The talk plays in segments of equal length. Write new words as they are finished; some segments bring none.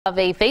Of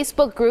a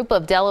Facebook group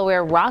of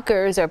Delaware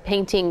rockers are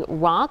painting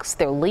rocks.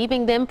 They're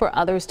leaving them for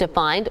others to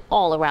find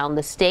all around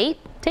the state.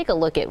 Take a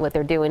look at what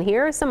they're doing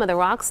here. Some of the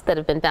rocks that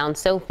have been found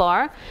so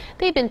far.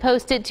 They've been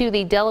posted to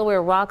the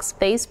Delaware Rocks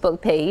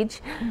Facebook page.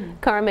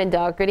 Carmen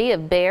Dougherty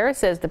of Bear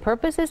says the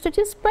purpose is to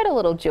just spread a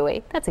little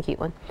joy. That's a cute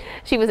one.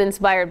 She was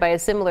inspired by a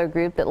similar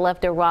group that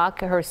left a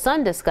rock her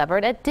son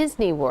discovered at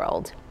Disney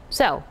World.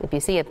 So if you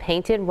see a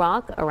painted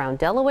rock around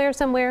Delaware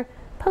somewhere,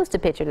 post a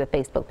picture to the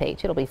Facebook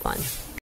page. It'll be fun.